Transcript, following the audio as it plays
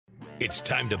It's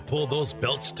time to pull those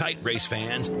belts tight, race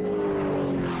fans.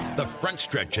 The front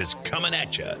stretch is coming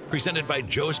at you, presented by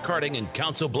Joe's Karting in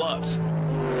Council Bluffs.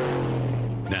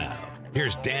 Now,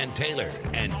 here's Dan Taylor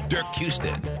and Dirk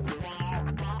Houston.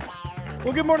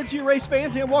 Well, good morning to you, race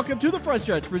fans, and welcome to the front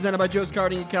stretch, presented by Joe's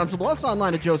Karting in Council Bluffs,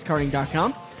 online at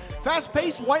joeskarting.com.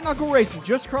 Fast-paced, white-knuckle racing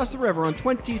just across the river on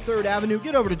 23rd Avenue.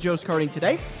 Get over to Joe's Karting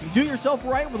today. Do yourself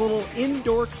right with a little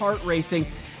indoor kart racing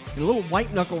and a little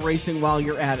white-knuckle racing while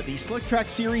you're at it. The Slick Track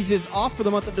Series is off for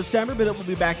the month of December, but it will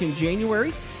be back in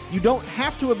January. You don't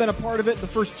have to have been a part of it the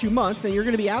first 2 months, and you're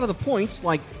going to be out of the points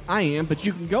like I am, but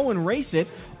you can go and race it,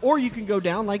 or you can go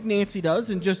down like Nancy does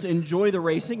and just enjoy the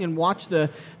racing and watch the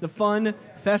fun,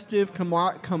 festive,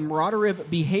 camaraderie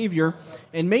behavior,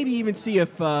 and maybe even see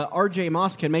if RJ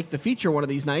Moss can make the feature one of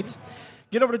these nights.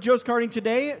 Get over to Joe's Karting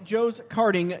today,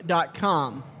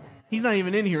 joeskarting.com. He's not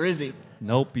even in here, is he?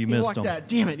 Nope, you missed him.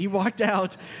 Damn it, he walked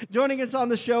out. Joining us on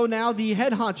the show now, the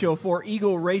head honcho for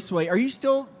Eagle Raceway. Are you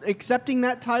still accepting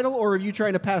that title, or are you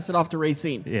trying to pass it off to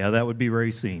Racine? Yeah, that would be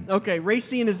Racine. Okay,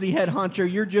 Racine is the head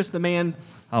honcho. You're just the man.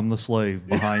 I'm the slave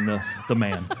behind the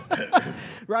man.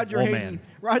 Roger Hadan. Man.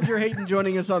 Roger Hadan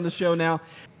joining us on the show now.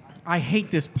 I hate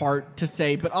this part to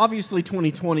say, but obviously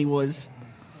 2020 was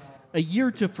a year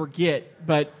to forget.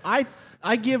 But I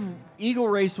give Eagle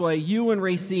Raceway, you and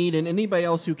Racine, and anybody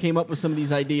else who came up with some of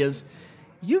these ideas,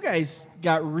 you guys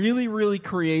got really, really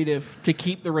creative to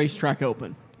keep the racetrack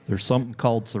open. There's something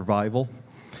called survival,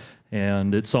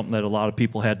 and it's something that a lot of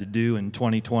people had to do in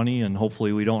 2020, and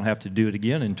hopefully we don't have to do it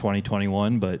again in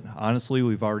 2021. But honestly,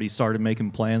 we've already started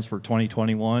making plans for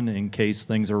 2021 in case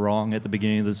things are wrong at the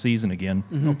beginning of the season again.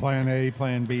 Mm-hmm. Plan A,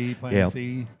 Plan B, Plan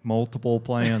C. Multiple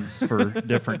plans for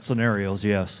different scenarios,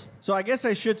 yes. So I guess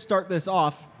I should start this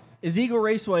off. Is Eagle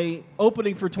Raceway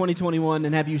opening for 2021,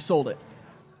 and have you sold it?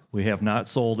 We have not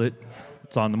sold it.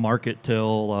 It's on the market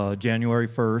till January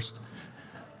 1st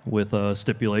with a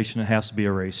stipulation it has to be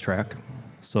a racetrack.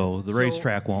 So the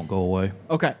racetrack won't go away.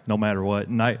 Okay. No matter what.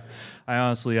 And I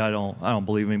honestly, I don't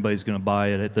believe anybody's going to buy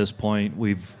it at this point.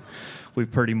 We've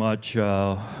pretty much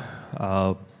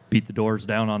beat the doors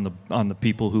down on the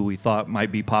people who we thought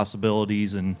might be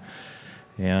possibilities, and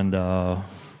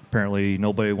apparently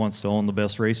nobody wants to own the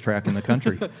best racetrack in the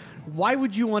country. Why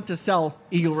would you want to sell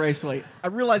Eagle Raceway? I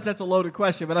realize that's a loaded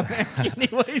question, but I'm asking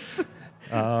anyways.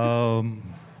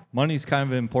 Money's kind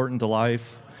of important to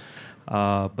life,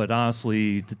 but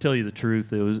honestly, to tell you the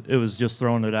truth, it was just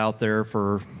throwing it out there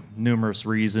for numerous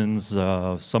reasons.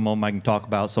 Some of them I can talk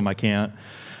about, some I can't.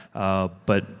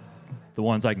 But the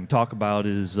ones I can talk about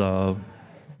is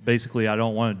basically I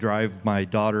don't want to drive my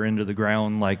daughter into the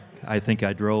ground like I think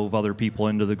I drove other people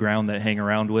into the ground that hang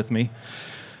around with me.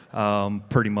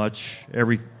 Pretty much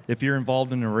if you're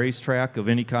involved in a racetrack of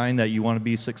any kind that you want to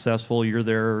be successful, you're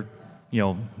there,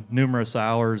 numerous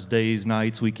hours, days,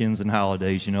 nights, weekends, and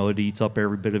holidays. It eats up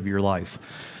every bit of your life.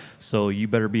 So you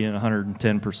better be in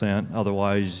 110%,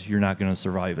 otherwise you're not going to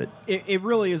survive it. It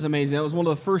really is amazing. That was one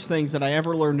of the first things that I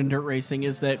ever learned in dirt racing,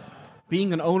 is that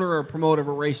being an owner or promoter of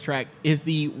a racetrack is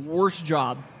the worst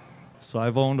job. So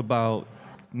I've owned about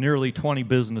nearly 20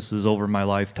 businesses over my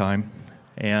lifetime,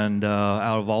 and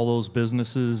out of all those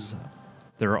businesses,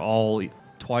 they're all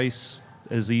twice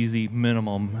as easy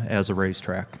minimum as a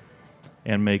racetrack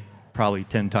and make probably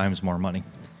 10 times more money.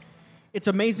 It's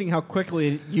amazing how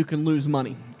quickly you can lose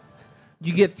money.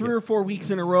 You get 3 or 4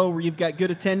 weeks in a row where you've got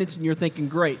good attendance and you're thinking,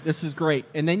 great, this is great.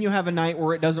 And then you have a night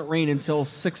where it doesn't rain until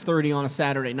 6:30 on a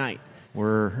Saturday night.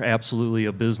 We're absolutely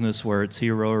a business where it's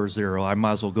hero or zero. I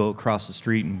might as well go across the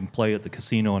street and play at the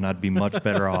casino, and I'd be much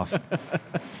better off.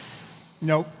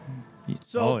 Nope.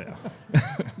 So, yeah.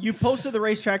 You posted the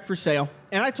racetrack for sale,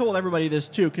 and I told everybody this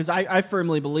too, because I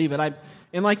firmly believe it.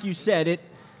 And like you said,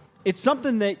 it's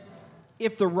something that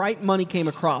if the right money came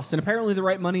across, and apparently the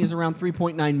right money is around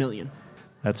 $3.9 million.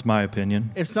 That's my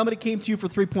opinion. If somebody came to you for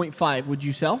 3.5, would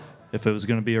you sell? If it was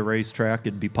going to be a racetrack,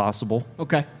 it'd be possible.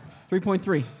 Okay.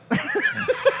 3.3.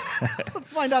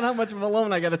 Let's find out how much of a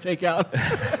loan I got to take out.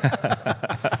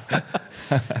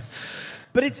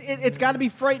 But it's got to be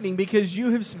frightening, because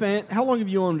you have spent, how long have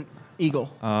you owned Eagle?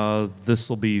 This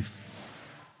will be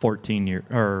 14 years,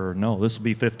 or no, this will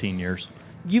be 15 years.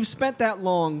 You've spent that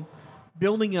long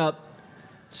building up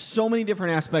so many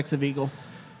different aspects of Eagle,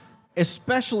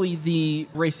 especially the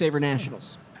Race Saver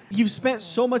Nationals. You've spent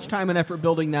so much time and effort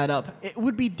building that up. It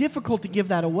would be difficult to give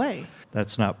that away.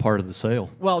 That's not part of the sale.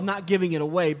 Well, not giving it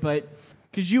away, but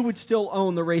because you would still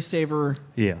own the Race Saver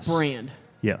brand.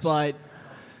 Yes. But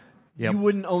you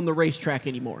wouldn't own the racetrack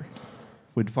anymore.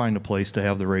 We'd find a place to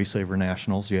have the Race Saver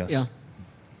Nationals, yes. Yeah.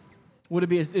 Would it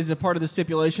be? Is it part of the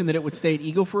stipulation that it would stay at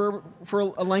Eagle for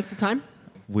a length of time?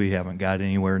 we haven't got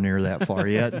anywhere near that far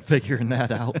yet, figuring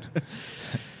that out.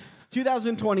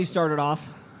 2020 started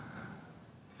off.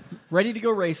 Ready to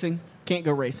go racing, can't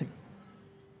go racing.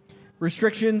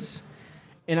 Restrictions.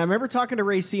 And I remember talking to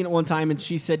Racine at one time, and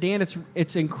she said, Dan,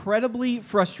 it's incredibly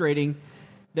frustrating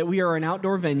that we are an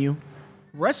outdoor venue.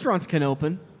 Restaurants can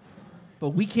open, but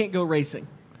we can't go racing.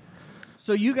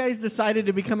 So you guys decided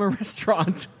to become a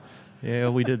restaurant. Yeah,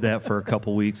 we did that for a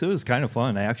couple weeks. It was kind of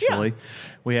fun, actually. Yeah.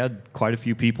 We had quite a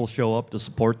few people show up to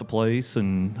support the place,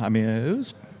 and, I mean, it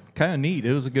was kind of neat.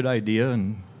 It was a good idea,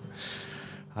 and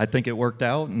I think it worked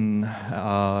out, and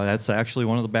that's actually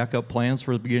one of the backup plans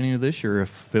for the beginning of this year,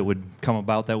 if it would come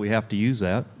about that we have to use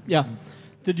that. Yeah,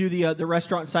 to do the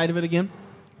restaurant side of it again?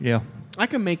 Yeah. I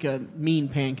can make a mean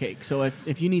pancake, so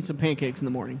if you need some pancakes in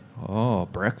the morning. Oh,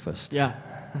 breakfast. Yeah.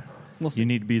 We'll you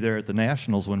need to be there at the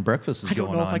Nationals when breakfast is going on.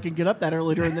 I don't know if I can get up that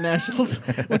early during the Nationals,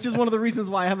 which is one of the reasons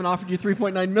why I haven't offered you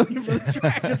 $3.9 million for the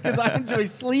track, is because I enjoy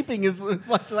sleeping as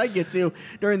much as I get to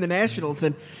during the Nationals.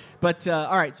 But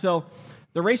all right, so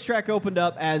the racetrack opened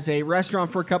up as a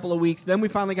restaurant for a couple of weeks. Then we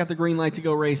finally got the green light to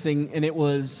go racing, and it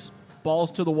was balls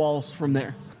to the walls from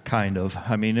there. Kind of.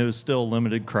 I mean, it was still a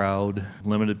limited crowd,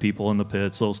 limited people in the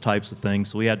pits, those types of things.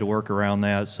 So we had to work around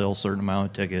that, sell a certain amount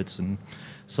of tickets and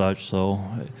such. So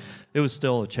it was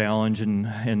still a challenge.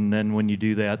 And then when you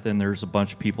do that, then there's a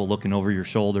bunch of people looking over your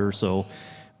shoulder. So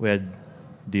we had to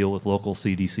deal with local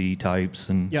CDC types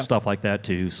and stuff like that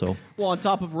too. So, well, on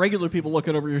top of regular people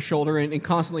looking over your shoulder and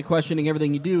constantly questioning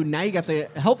everything you do, now you got the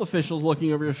health officials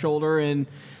looking over your shoulder and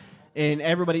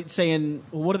everybody saying,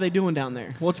 well, what are they doing down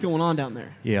there? What's going on down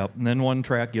there? Yeah, and then one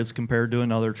track gets compared to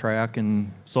another track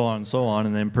and so on and so on,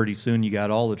 and then pretty soon you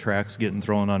got all the tracks getting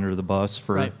thrown under the bus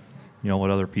for what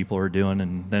other people are doing,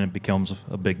 and then it becomes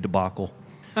a big debacle.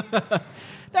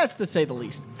 That's to say the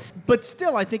least. But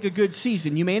still, I think a good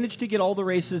season. You managed to get all the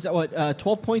races,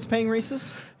 12 points paying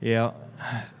races? Yeah.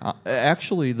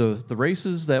 Actually, the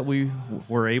races that we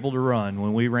were able to run,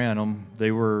 when we ran them,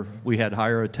 we had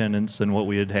higher attendance than what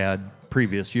we had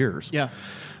previous years. Yeah.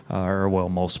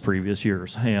 Most previous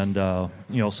years. And,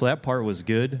 so that part was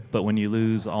good, but when you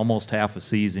lose almost half a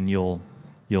season, you'll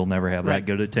never have that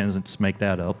good attendance to make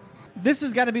that up. This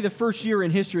has got to be the first year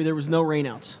in history there was no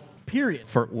rainouts. Period.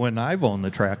 For when I've owned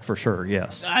the track, for sure,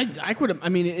 yes. I could have. I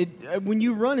mean, when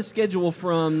you run a schedule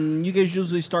from, you guys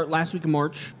usually start last week of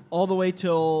March all the way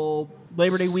till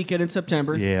Labor Day weekend in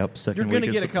September. Yep, you're going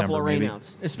to get a couple of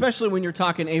rainouts, especially when you're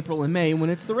talking April and May when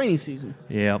it's the rainy season.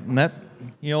 Yeah, and that,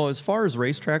 as far as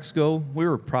racetracks go, we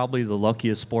were probably the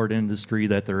luckiest sport industry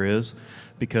that there is,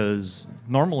 because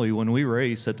normally when we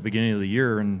race at the beginning of the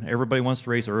year and everybody wants to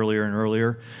race earlier and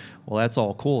earlier, well, that's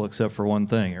all cool except for one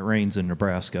thing. It rains in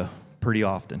Nebraska pretty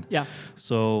often. Yeah.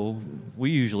 So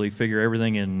we usually figure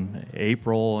everything in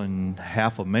April, and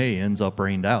half of May ends up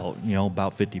rained out,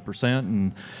 about 50%.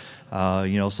 And,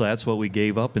 so that's what we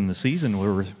gave up in the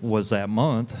season was that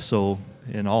month. So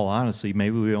in all honesty,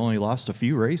 maybe we only lost a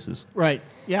few races. Right.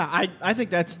 Yeah, I think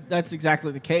that's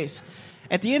exactly the case.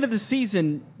 At the end of the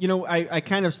season, I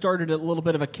kind of started a little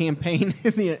bit of a campaign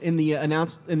in the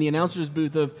announcer's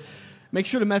booth of, make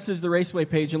sure to message the Raceway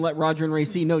page and let Roger and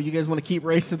Racine know you guys want to keep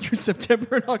racing through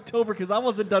September and October, because I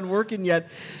wasn't done working yet.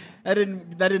 That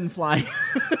didn't fly.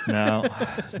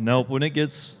 No. When it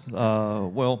gets, I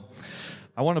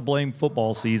want to blame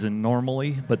football season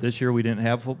normally, but this year we didn't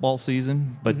have football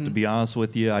season. But to be honest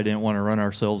with you, I didn't want to run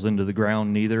ourselves into the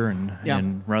ground neither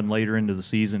and run later into the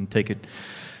season. Take it.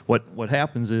 What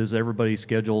happens is everybody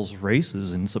schedules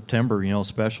races in September,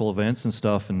 special events and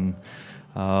stuff, and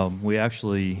we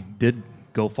actually did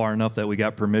go far enough that we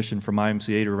got permission from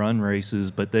IMCA to run races,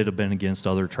 but they'd have been against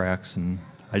other tracks, and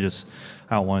I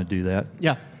don't want to do that.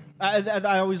 Yeah.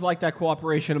 I always like that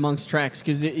cooperation amongst tracks,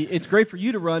 because it's great for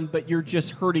you to run, but you're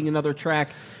just hurting another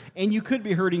track, and you could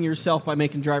be hurting yourself by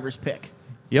making drivers pick.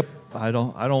 Yep. I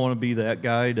don't want to be that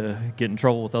guy to get in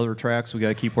trouble with other tracks. We got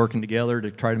to keep working together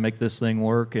to try to make this thing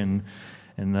work, and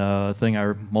the thing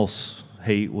I most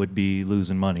hate would be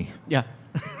losing money. Yeah.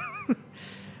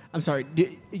 I'm sorry.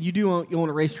 You own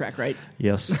a racetrack, right?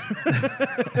 Yes.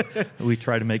 We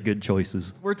try to make good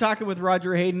choices. We're talking with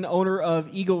Roger Hadan, owner of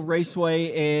Eagle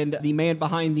Raceway and the man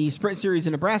behind the Sprint Series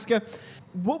in Nebraska.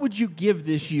 What would you give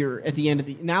this year at the end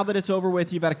of now that it's over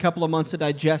with? You've had a couple of months to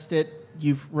digest it.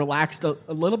 You've relaxed a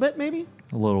little bit, maybe?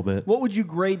 A little bit. What would you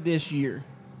grade this year?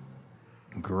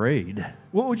 Grade?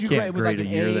 What would you Can't grade? Grade a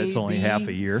year that's only half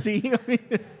a year. C?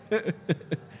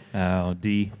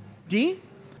 D. D?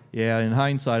 Yeah, in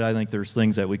hindsight, I think there's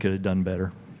things that we could have done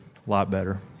better, a lot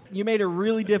better. You made a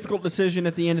really difficult decision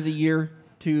at the end of the year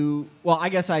to, well, I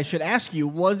guess I should ask you,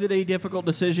 was it a difficult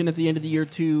decision at the end of the year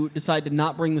to decide to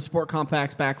not bring the Sport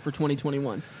Compacts back for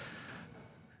 2021?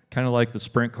 Kind of like the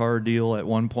sprint car deal at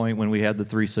one point when we had the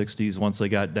 360s. Once they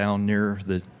got down near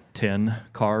the 10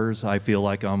 cars, I feel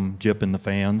like I'm gypping the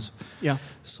fans. Yeah.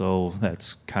 So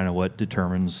that's kind of what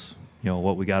determines,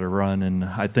 what we got to run. And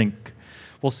I think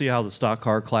we'll see how the stock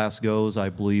car class goes. I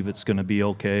believe it's going to be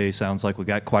okay. Sounds like we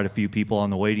got quite a few people on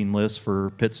the waiting list for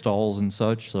pit stalls and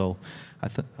such. So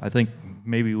I think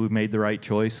maybe we made the right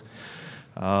choice.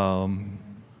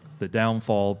 The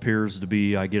downfall appears to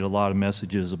be I get a lot of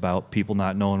messages about people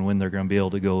not knowing when they're going to be able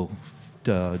to go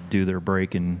do their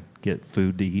break and get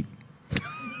food to eat.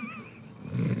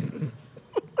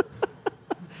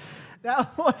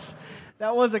 That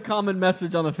was a common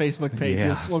message on the Facebook pages.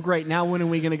 Yeah. Well, great. Now when are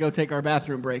we going to go take our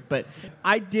bathroom break? But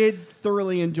I did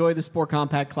thoroughly enjoy the Sport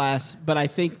Compact class, but I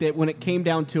think that when it came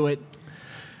down to it,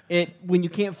 when you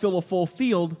can't fill a full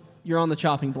field, you're on the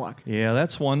chopping block. Yeah,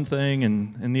 that's one thing.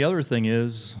 And the other thing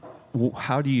is,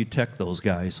 how do you tech those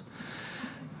guys?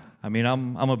 I mean,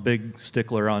 I'm a big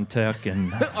stickler on tech,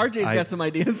 and RJ's got some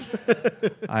ideas.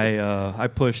 I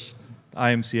pushed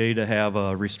IMCA to have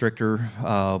a restrictor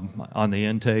on the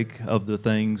intake of the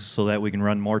things so that we can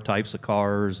run more types of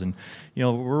cars. And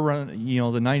we're running,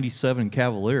 the '97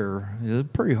 Cavalier is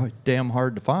pretty damn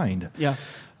hard to find. Yeah.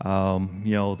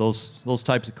 Those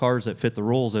types of cars that fit the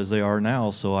rules as they are now.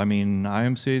 So I mean,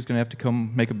 IMCA is going to have to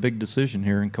come make a big decision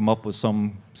here and come up with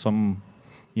some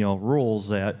rules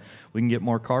that we can get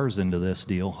more cars into this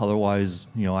deal. Otherwise,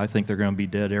 I think they're going to be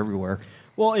dead everywhere.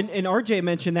 Well, and RJ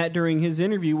mentioned that during his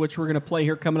interview, which we're going to play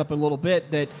here coming up in a little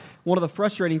bit, that one of the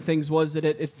frustrating things was that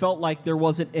it felt like there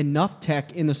wasn't enough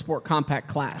tech in the Sport Compact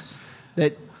class,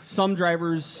 that some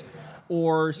drivers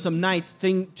or some nights,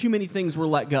 too many things were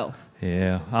let go.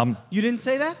 Yeah. You didn't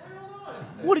say that?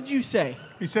 What did you say?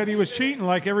 He said he was cheating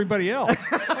like everybody else.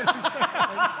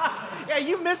 Yeah,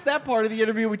 you missed that part of the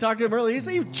interview. We talked to him earlier. He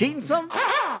said he was cheating something.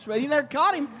 You never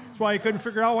caught him. That's why he couldn't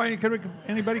figure out why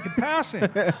anybody could pass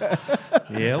him.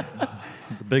 Yep.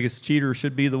 The biggest cheater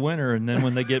should be the winner, and then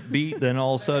when they get beat, then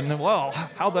all of a sudden,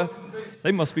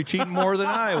 they must be cheating more than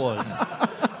I was.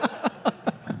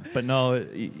 But no,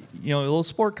 those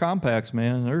sport compacts,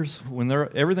 man.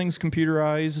 Everything's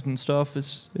computerized and stuff.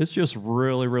 It's just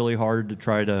really, really hard to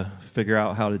try to figure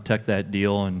out how to tech that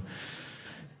deal. And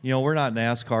we're not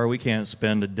NASCAR. We can't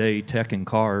spend a day teching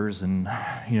cars, and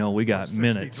we got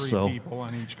minutes. 63 people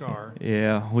on each car.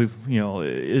 Yeah,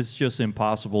 it's just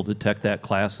impossible to tech that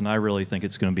class, and I really think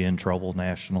it's going to be in trouble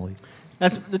nationally.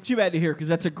 That's too bad to hear because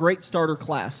that's a great starter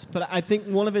class. But I think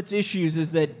one of its issues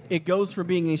is that it goes from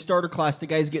being a starter class to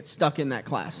guys get stuck in that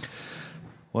class.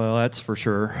 Well, that's for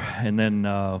sure. And then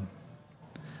I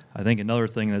think another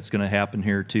thing that's going to happen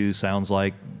here, too, sounds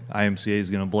like IMCA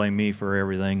is going to blame me for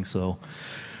everything. So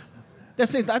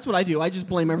that's what I do. I just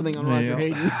blame everything on Roger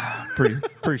Hadan.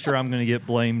 pretty sure I'm going to get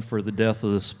blamed for the death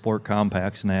of the sport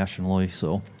compacts nationally.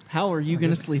 So how are you going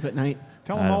to sleep at night?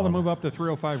 Tell them all to move up to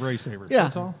 305 Race Savers. Yeah.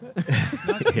 That's all.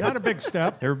 Not a big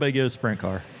step. Everybody get a sprint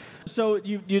car. So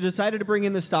you decided to bring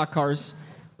in the stock cars.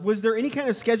 Was there any kind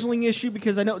of scheduling issue?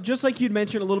 Because I know, just like you'd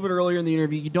mentioned a little bit earlier in the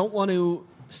interview, you don't want to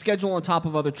schedule on top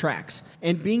of other tracks.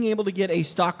 And being able to get a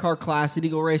stock car class at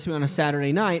Eagle Raceway on a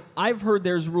Saturday night, I've heard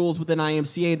there's rules within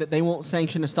IMCA that they won't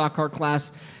sanction a stock car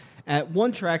class at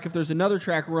one track if there's another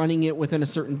track running it within a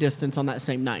certain distance on that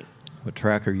same night. What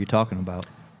track are you talking about?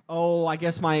 Oh, I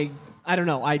guess I don't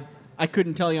know. I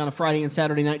couldn't tell you on a Friday and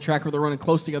Saturday night track where they're running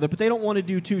close together, but they don't want to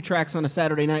do two tracks on a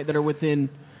Saturday night that are within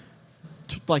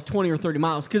like 20 or 30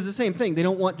 miles because the same thing. They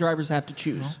don't want drivers to have to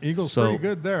choose. Well, Eagle's pretty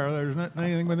good there. There's not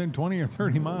anything within 20 or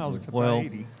 30 miles except for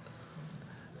 80.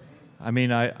 I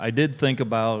mean, I did think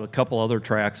about a couple other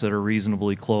tracks that are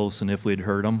reasonably close and if we'd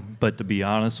heard them, but to be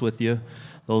honest with you,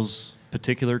 those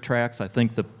particular tracks, I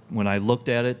think when I looked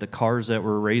at it, the cars that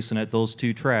were racing at those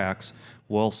two tracks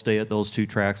will stay at those two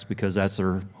tracks because that's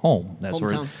their home. That's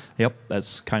hometown.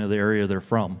 That's kind of the area they're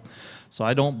from. So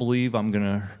I don't believe I'm going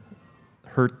to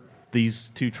hurt these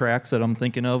two tracks that I'm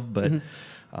thinking of, but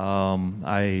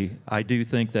I do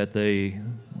think that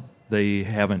they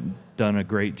haven't done a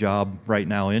great job right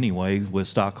now anyway with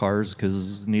stock cars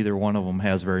because neither one of them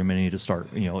has very many to start,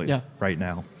 right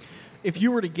now. If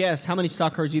you were to guess, how many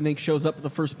stock cars do you think shows up at the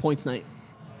first points night?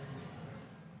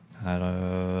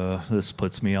 This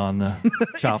puts me on the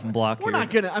chopping block here.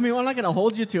 We're not gonna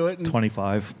hold you to it.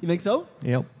 25. You think so?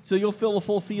 Yep. So you'll fill a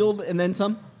full field and then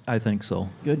some? I think so.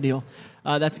 Good deal.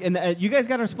 You guys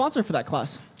got our sponsor for that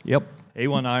class. Yep.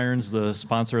 A1 Irons, the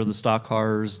sponsor of the stock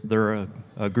cars. They're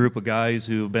a group of guys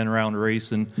who've been around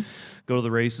racing go to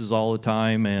the races all the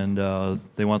time, and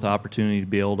they want the opportunity to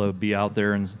be able to be out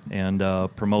there and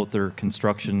promote their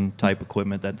construction type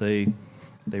equipment that they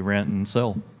rent and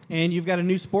sell. And you've got a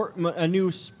new sport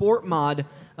mod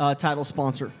title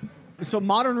sponsor. So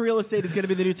Modern Real Estate is going to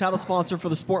be the new title sponsor for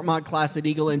the Sport Mod class at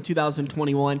Eagle in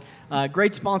 2021.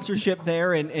 Great sponsorship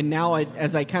there, and now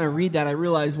as I kind of read that, I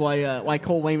realize why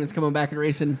Cole Wayman's coming back and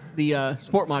racing the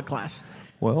Sport Mod class.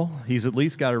 Well, he's at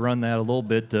least got to run that a little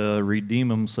bit to redeem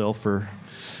himself for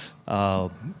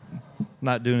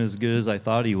not doing as good as I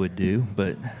thought he would do.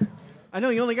 But I know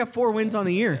you only got 4 wins on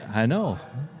the year. I know.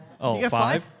 Oh, you got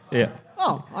 5? Yeah.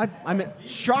 Oh,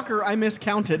 shocker! I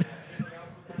miscounted.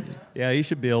 Yeah, he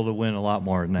should be able to win a lot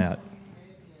more than that.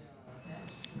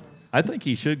 I think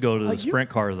he should go to the sprint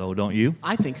car, though, don't you?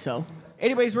 I think so.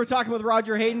 Anyways, we're talking with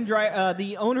Roger Hadan,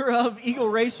 the owner of Eagle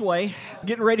Raceway,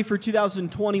 getting ready for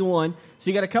 2021. So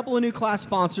you got a couple of new class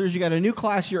sponsors. You got a new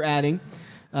class you're adding.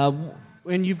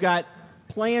 And you've got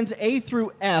plans A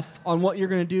through F on what you're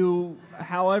going to do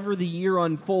however the year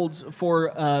unfolds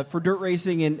for dirt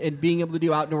racing and being able to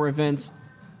do outdoor events.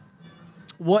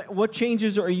 What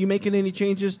changes are you making? Any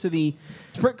changes to the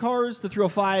sprint cars, the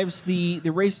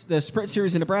 305s, the sprint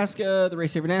series in Nebraska, the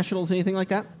Race Saver Nationals, anything like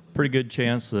that? Pretty good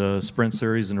chance the sprint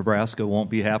series in Nebraska won't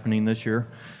be happening this year.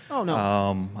 Oh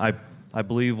no. I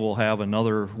believe we'll have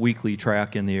another weekly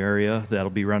track in the area that'll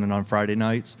be running on Friday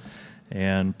nights,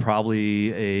 and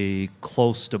probably a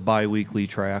close to bi-weekly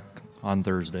track on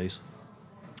Thursdays.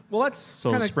 Well, that's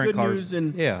kind of good news.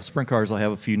 And yeah, sprint cars will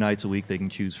have a few nights a week they can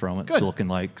choose from. It's looking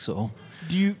like so.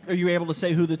 Are you able to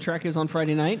say who the track is on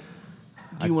Friday night?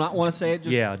 Do you not want to say it?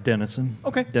 Yeah, Denison.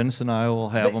 Okay. Denison, I will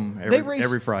have them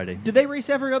every Friday. Did they race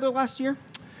every other last year?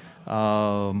 It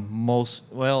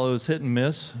was hit and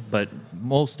miss, but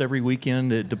most every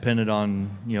weekend it depended on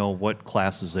what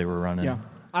classes they were running. Yeah,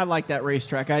 I like that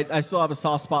racetrack. I still have a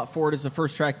soft spot for it. It's the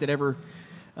first track that ever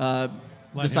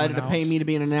decided to pay me to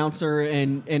be an announcer,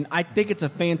 and I think it's a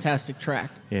fantastic track.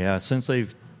 Yeah, since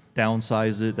they've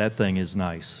downsized it, that thing is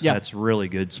nice. Yeah. That's really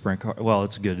good sprint car. Well,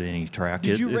 it's good at any track.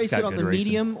 Did you race it on the racing.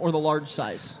 medium or the large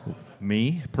size?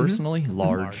 Me, personally,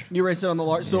 large. You raced it on the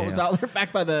large, so it was out there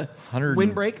back by the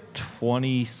windbreak?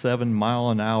 27 mile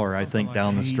an hour, I think,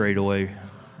 down the straightaway.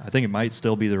 I think it might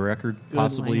still be the record,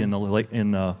 possibly in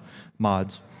the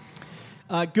mods.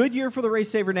 Good year for the Race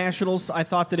Saver Nationals. I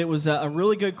thought that it was a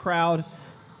really good crowd.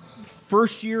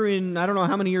 First year in, I don't know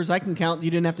how many years I can count,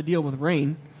 you didn't have to deal with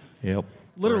rain. Yep.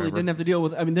 Literally didn't have to deal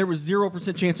with. I mean, there was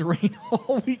 0% chance of rain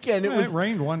all weekend. It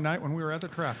rained one night when we were at the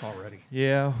track already.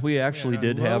 Yeah, we actually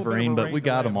did have rain, but we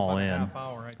got them all in.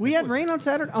 We had rain on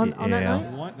Saturday on that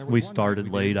night. We started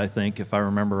late, I think, if I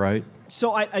remember right.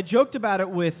 So I joked about it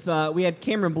with we had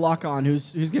Cameron Block on,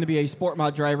 who's going to be a sport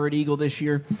mod driver at Eagle this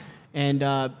year, and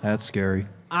that's scary.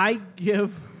 I've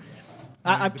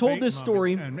told this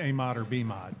story. And A mod or B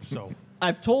mod. So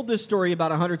I've told this story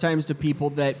about 100 times to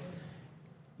people that.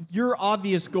 Your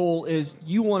obvious goal is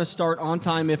you want to start on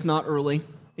time, if not early,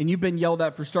 and you've been yelled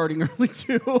at for starting early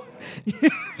too.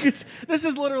 This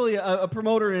is literally a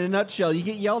promoter in a nutshell. You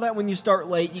get yelled at when you start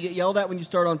late, you get yelled at when you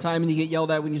start on time, and you get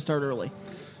yelled at when you start early.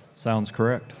 Sounds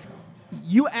correct.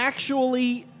 You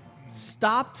actually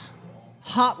stopped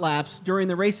hot laps during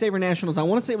the Race Saver Nationals. I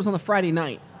want to say it was on the Friday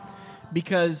night,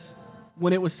 because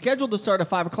when it was scheduled to start at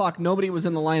 5 o'clock, nobody was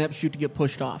in the lineup chute to get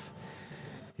pushed off.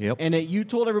 Yep. And you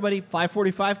told everybody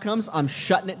 5:45 comes, I'm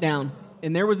shutting it down.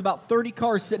 And there was about 30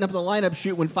 cars sitting up in the lineup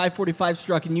chute when 5:45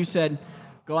 struck, and you said,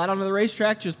 go out onto the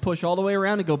racetrack, just push all the way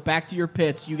around and go back to your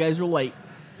pits. You guys are late.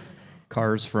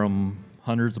 Cars from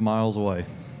hundreds of miles away.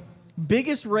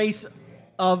 Biggest race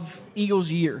of Eagles'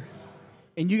 year.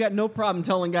 And you got no problem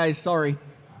telling guys, sorry,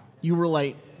 you were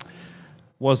late.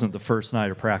 Wasn't the first night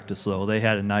of practice, though. They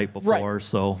had a night before,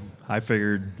 so I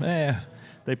figured,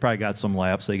 they probably got some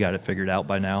laps. They got it figured out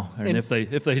by now. And if they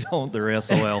don't, they're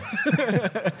SOL.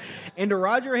 And to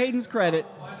Roger Hadan's credit,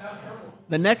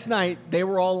 the next night they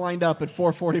were all lined up at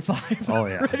 4:45. Oh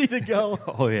yeah, ready to go.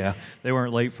 Oh yeah, they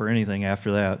weren't late for anything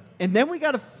after that. And then we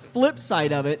got a flip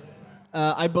side of it.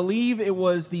 I believe it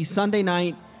was the Sunday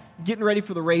night, getting ready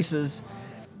for the races.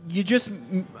 You just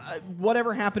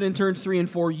whatever happened in turns 3 and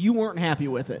 4, you weren't happy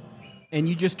with it, and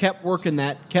you just kept working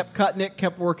that, kept cutting it,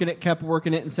 kept working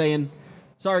it, and saying,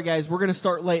 sorry, guys, we're going to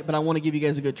start late, but I want to give you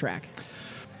guys a good track.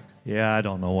 Yeah, I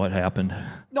don't know what happened.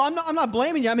 No, I'm not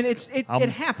blaming you. I mean, it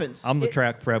happens. I'm the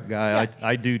track prep guy. Yeah.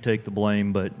 I do take the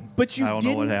blame, but I don't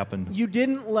know what happened. You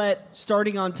didn't let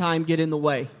starting on time get in the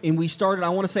way. And we started, I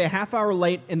want to say, a half hour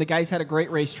late, and the guys had a great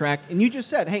racetrack. And you just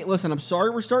said, hey, listen, I'm sorry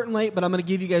we're starting late, but I'm going to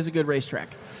give you guys a good racetrack.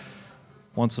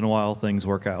 Once in a while, things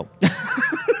work out.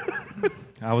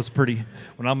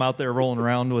 when I'm out there rolling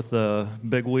around with the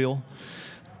big wheel,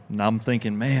 and I'm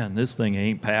thinking, man, this thing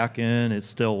ain't packing. It's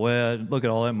still wet. Look at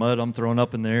all that mud I'm throwing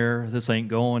up in there. This ain't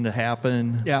going to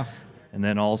happen. Yeah. And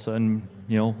then all of a sudden,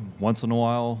 once in a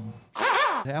while,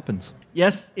 it happens.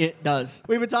 Yes, it does.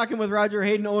 We've been talking with Roger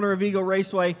Hadan, owner of Eagle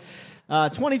Raceway.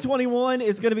 2021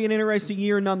 is going to be an interesting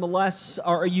year nonetheless.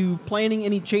 Are you planning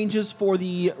any changes for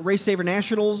the Race Saver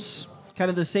Nationals? Kind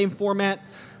of the same format?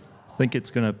 I think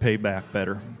it's going to pay back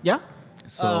better. Yeah?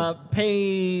 So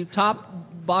pay top,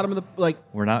 bottom of the,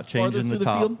 we're not changing the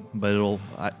top, field?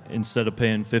 but instead of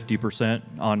paying 50%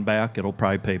 on back, it'll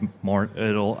probably pay more.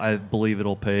 I believe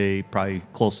it'll pay probably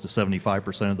close to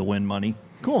 75% of the win money.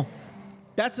 Cool.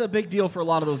 That's a big deal for a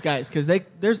lot of those guys because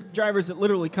there's drivers that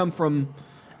literally come from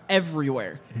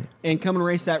everywhere and come and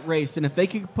race that race. And if they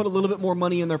could put a little bit more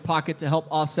money in their pocket to help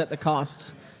offset the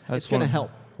costs, it's going to help.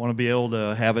 Want to be able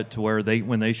to have it to where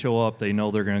when they show up, they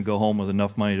know they're going to go home with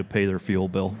enough money to pay their fuel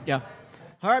bill. Yeah.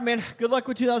 All right, man. Good luck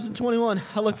with 2021.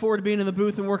 I look forward to being in the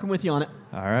booth and working with you on it.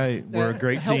 All right. We're a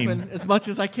great team. Helping as much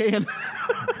as I can.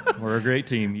 We're a great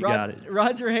team. You got it.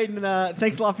 Roger Hadan,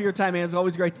 thanks a lot for your time, man. It's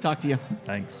always great to talk to you.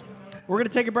 Thanks. We're going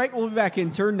to take a break. We'll be back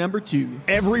in turn number 2.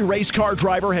 Every race car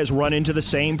driver has run into the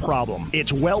same problem.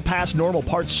 It's well past normal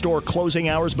parts store closing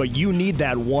hours, but you need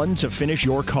that one to finish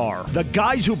your car. The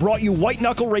guys who brought you White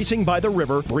Knuckle Racing by the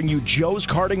River bring you Joe's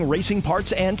Karting Racing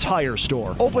Parts and Tire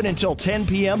Store. Open until 10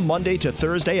 p.m. Monday to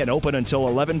Thursday and open until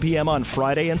 11 p.m. on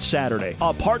Friday and Saturday.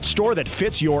 A parts store that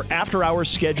fits your after-hours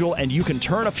schedule, and you can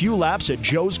turn a few laps at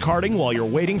Joe's Karting while you're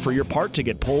waiting for your part to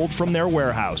get pulled from their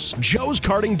warehouse.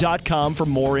 joeskarting.com for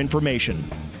more information.